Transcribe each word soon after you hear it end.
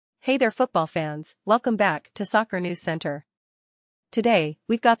Hey there football fans, welcome back to Soccer News Center. Today,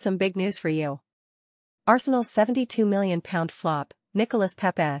 we've got some big news for you. Arsenal's £72 million flop, Nicolas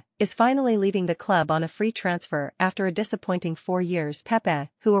Pepe, is finally leaving the club on a free transfer after a disappointing 4 years. Pepe,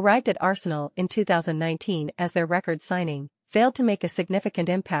 who arrived at Arsenal in 2019 as their record signing, failed to make a significant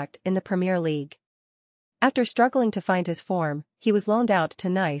impact in the Premier League. After struggling to find his form, he was loaned out to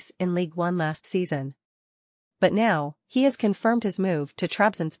Nice in League One last season. But now, he has confirmed his move to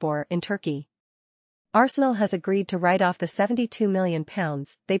Trabzonspor in Turkey. Arsenal has agreed to write off the £72 million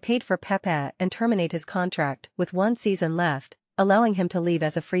they paid for Pepe and terminate his contract with 1 season left, allowing him to leave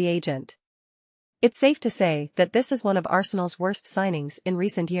as a free agent. It's safe to say that this is one of Arsenal's worst signings in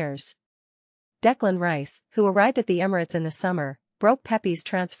recent years. Declan Rice, who arrived at the Emirates in the summer, broke Pepe's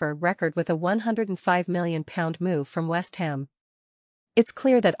transfer record with a £105 million move from West Ham. It's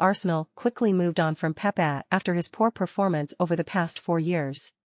clear that Arsenal quickly moved on from Pepe after his poor performance over the past 4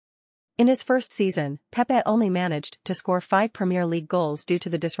 years. In his first season, Pepe only managed to score 5 Premier League goals due to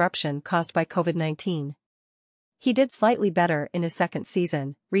the disruption caused by COVID-19. He did slightly better in his second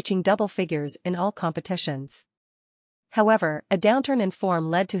season, reaching double figures in all competitions. However, a downturn in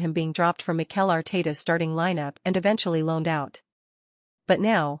form led to him being dropped from Mikel Arteta's starting lineup and eventually loaned out. But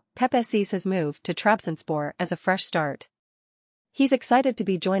now, Pepe sees his move to Trabzonspor as a fresh start. He's excited to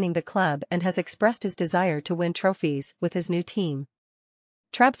be joining the club and has expressed his desire to win trophies with his new team.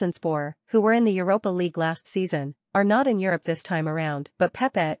 Trabzonspor, who were in the Europa League last season, are not in Europe this time around, but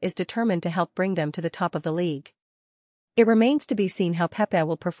Pepe is determined to help bring them to the top of the league. It remains to be seen how Pepe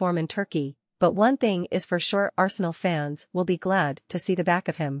will perform in Turkey, but one thing is for sure: Arsenal fans will be glad to see the back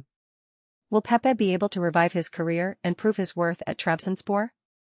of him. Will Pepe be able to revive his career and prove his worth at Trabzonspor?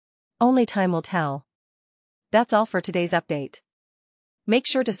 Only time will tell. That's all for today's update. Make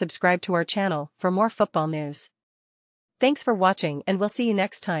sure to subscribe to our channel for more football news. Thanks for watching and we'll see you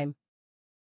next time.